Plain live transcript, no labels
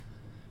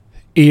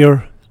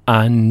Air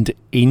and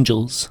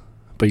Angels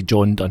by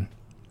John Donne.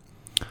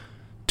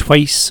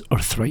 Twice or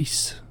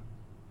thrice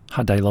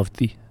had I loved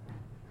thee,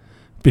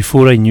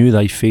 before I knew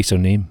thy face or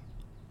name.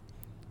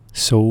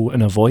 So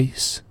in a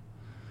voice,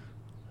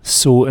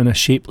 so in a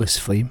shapeless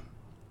flame,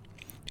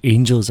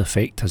 angels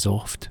affect us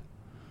oft,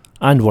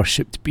 and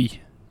worshipped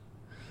be.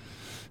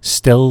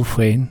 Still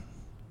when,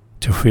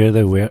 to where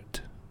thou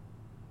wert,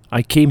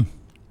 I came,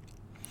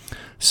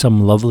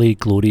 some lovely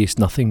glorious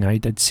nothing I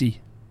did see.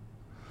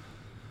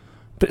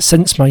 But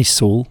since my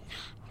soul,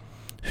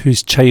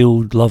 whose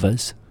child love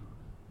is,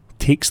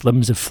 takes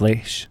limbs of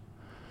flesh,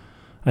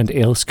 and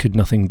else could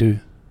nothing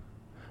do,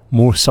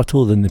 more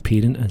subtle than the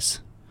parent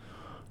is,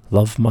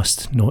 love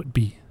must not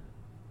be,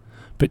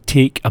 but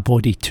take a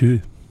body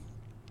too.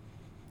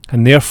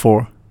 And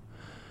therefore,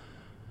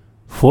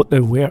 what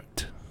thou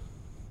wert,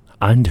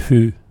 and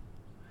who,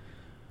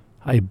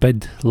 I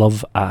bid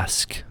love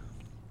ask.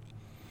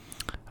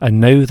 And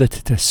now that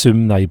it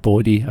assume thy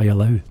body I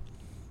allow,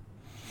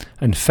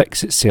 and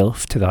fix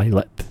itself to thy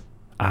lip,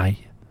 eye,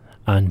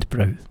 and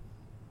brow.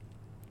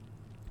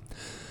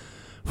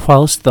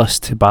 Whilst thus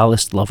to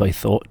ballast love I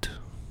thought,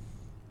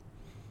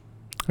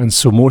 and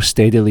so more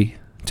steadily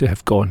to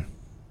have gone,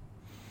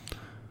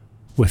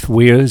 with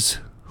wares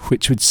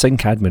which would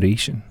sink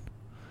admiration,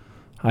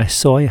 I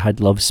saw I had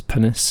love's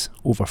pinnace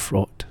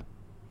overfraught.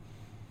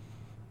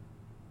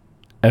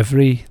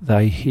 Every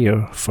thy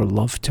hair for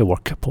love to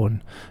work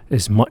upon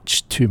is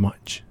much too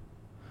much.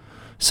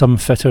 Some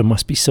fitter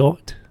must be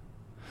sought,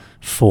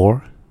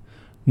 for,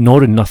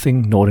 nor in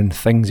nothing, nor in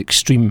things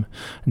extreme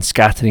and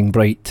scattering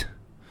bright,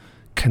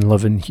 can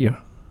love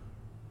inhere.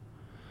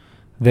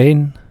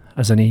 Then,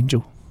 as an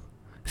angel,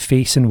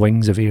 face and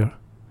wings of air,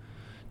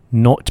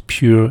 not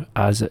pure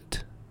as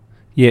it,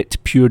 yet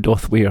pure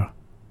doth wear,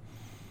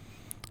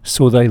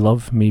 so thy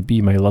love may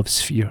be my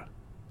love's fear.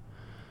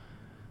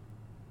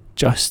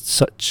 Just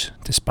such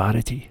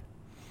disparity,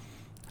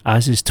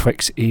 as is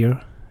twixt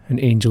air and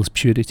angel's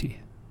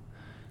purity,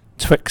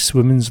 twixt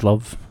women's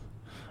love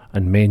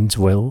and men's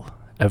will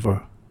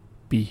ever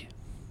be.